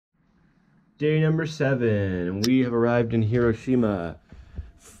Day number 7. We have arrived in Hiroshima.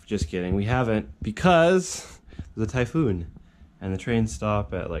 Just kidding, we haven't, because there's a typhoon. And the trains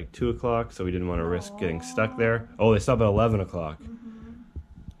stop at like 2 o'clock, so we didn't want to risk getting stuck there. Oh, they stop at 11 o'clock.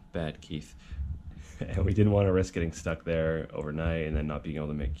 Bad, Keith. And we didn't want to risk getting stuck there overnight and then not being able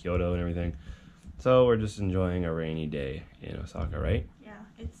to make Kyoto and everything. So we're just enjoying a rainy day in Osaka, right? Yeah,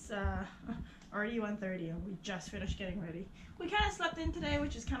 it's already 1:30 and we just finished getting ready. We kind of slept in today,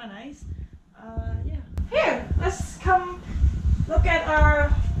 which is kind of nice. Yeah. Here, let's come look at our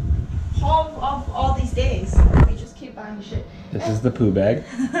haul of all these days. We just keep buying shit. This is the poo bag.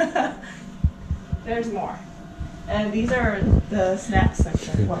 There's more. And these are the snacks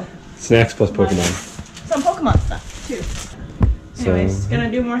section. Well, snacks plus Pokemon. Some Pokemon stuff too. Anyways,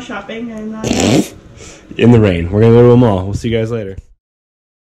 gonna do more shopping and in the rain. We're gonna go to a mall. We'll see you guys later.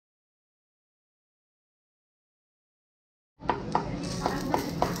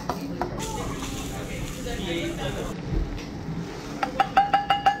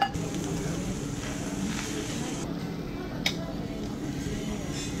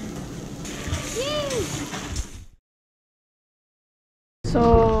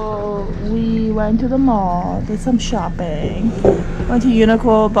 So we went to the mall, did some shopping, went to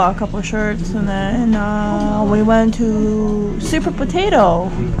Uniqlo, bought a couple shirts, and then we went to Super Potato.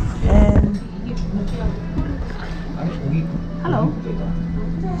 And hello.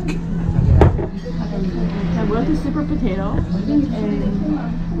 I went to Super Potato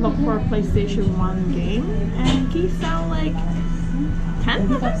and looked for a PlayStation 1 game, and Keith found like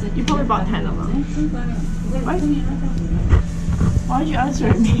 10 of them? You probably bought 10 of them. Right? Why did you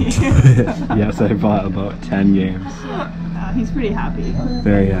answer me? Yes, I bought about 10 games. He's pretty happy.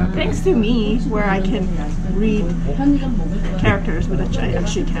 Very happy. Thanks to me, where I can read characters, which I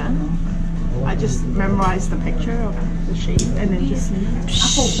actually can. I just memorize the picture of the shape and then just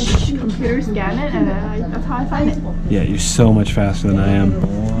computer scan it, and then that's how I find it. Yeah, you're so much faster than I am.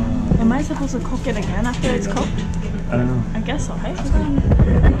 Am I supposed to cook it again after it's cooked? I don't know. I guess so, right?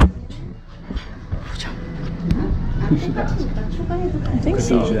 I think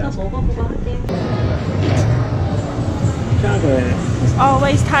so. It's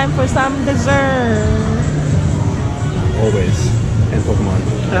always time for some dessert. Always. And Pokemon.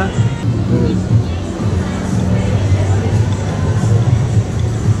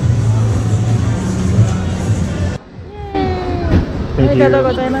 Thank you.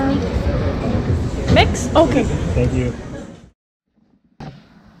 Mix? Okay. Thank you.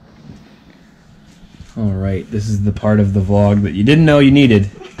 Alright, this is the part of the vlog that you didn't know you needed.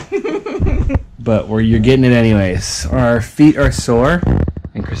 But you're getting it anyways. Our feet are sore,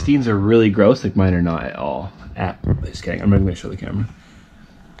 and Christine's are really gross, like mine are not at all. Just kidding, I'm not going to show the camera.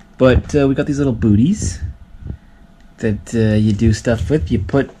 But we got these little booties that you do stuff with. You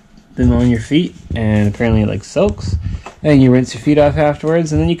put them on your feet, and apparently it like soaks. And you rinse your feet off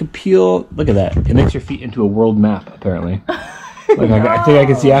afterwards, and then you can peel. Look at that. It makes your feet into a world map, apparently. Like, no. I think I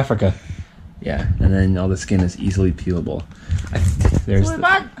can see Africa. Yeah, and then all the skin is easily peelable. There's so we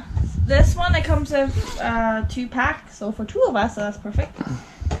bought this one. It comes with 2 packs, so for 2 of us, so that's perfect.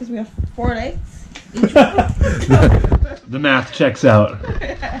 Because we have 4 legs. The math checks out.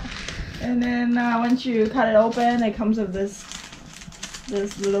 And then once you cut it open, it comes with this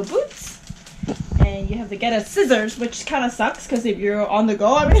little boots. And you have to get a scissors, which kind of sucks because if you're on the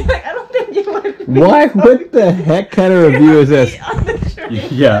go, I mean, like, I don't think you would. What the heck kind of review is this?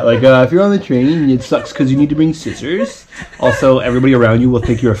 Yeah, like if you're on the train, it sucks because you need to bring scissors. Also, everybody around you will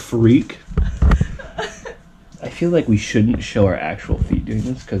think you're a freak. I feel like we shouldn't show our actual feet doing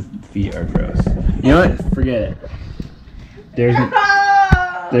this because feet are gross. You know what? Forget it.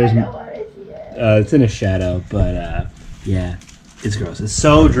 It's in a shadow, but yeah. It's gross. It's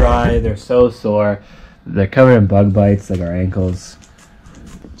so dry. They're so sore. They're covered in bug bites, like our ankles.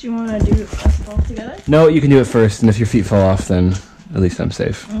 Do you want to do us both together? No, you can do it first, and if your feet fall off, then at least I'm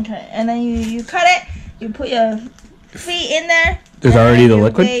safe. Okay, and then you cut it. You put your feet in there. There's already the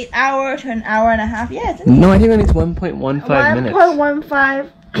liquid? Wait an hour to an hour and a half. Yeah. No, I think it's 1.15 minutes.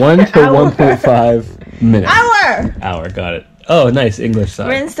 1.15. 1 to 1.5 minutes. Hour. Got it. Oh, nice English side.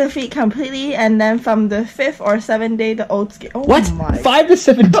 Rinse the feet completely, and then from the 5th or 7th day, the oats get. Oh what? My 5 to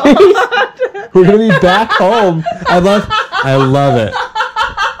 7 days? We're gonna be back home. I love it.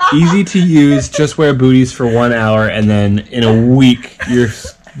 Easy to use. Just wear booties for 1 hour, and then in a week you're.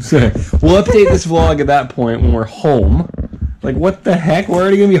 We'll update this vlog at that point when we're home. Like, what the heck? We're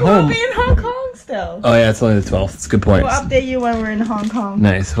already gonna be home. We'll be in Hong Kong still. Oh yeah, it's only the 12th. It's a good point. We'll update you when we're in Hong Kong.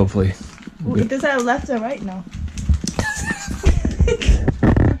 Nice. Hopefully. Does that have left or right now?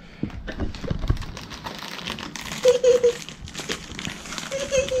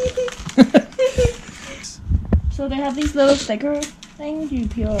 So they have these little sticker things. You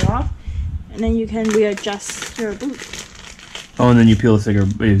peel it off, and then you can readjust your boot. Oh, and then you peel the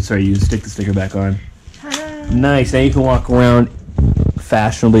sticker. Sorry, you stick the sticker back on. Ta-da. Nice. Now you can walk around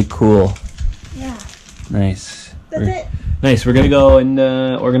fashionably cool. Yeah. Nice. That's it. Nice. We're gonna go and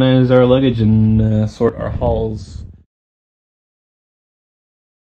organize our luggage and sort our hauls.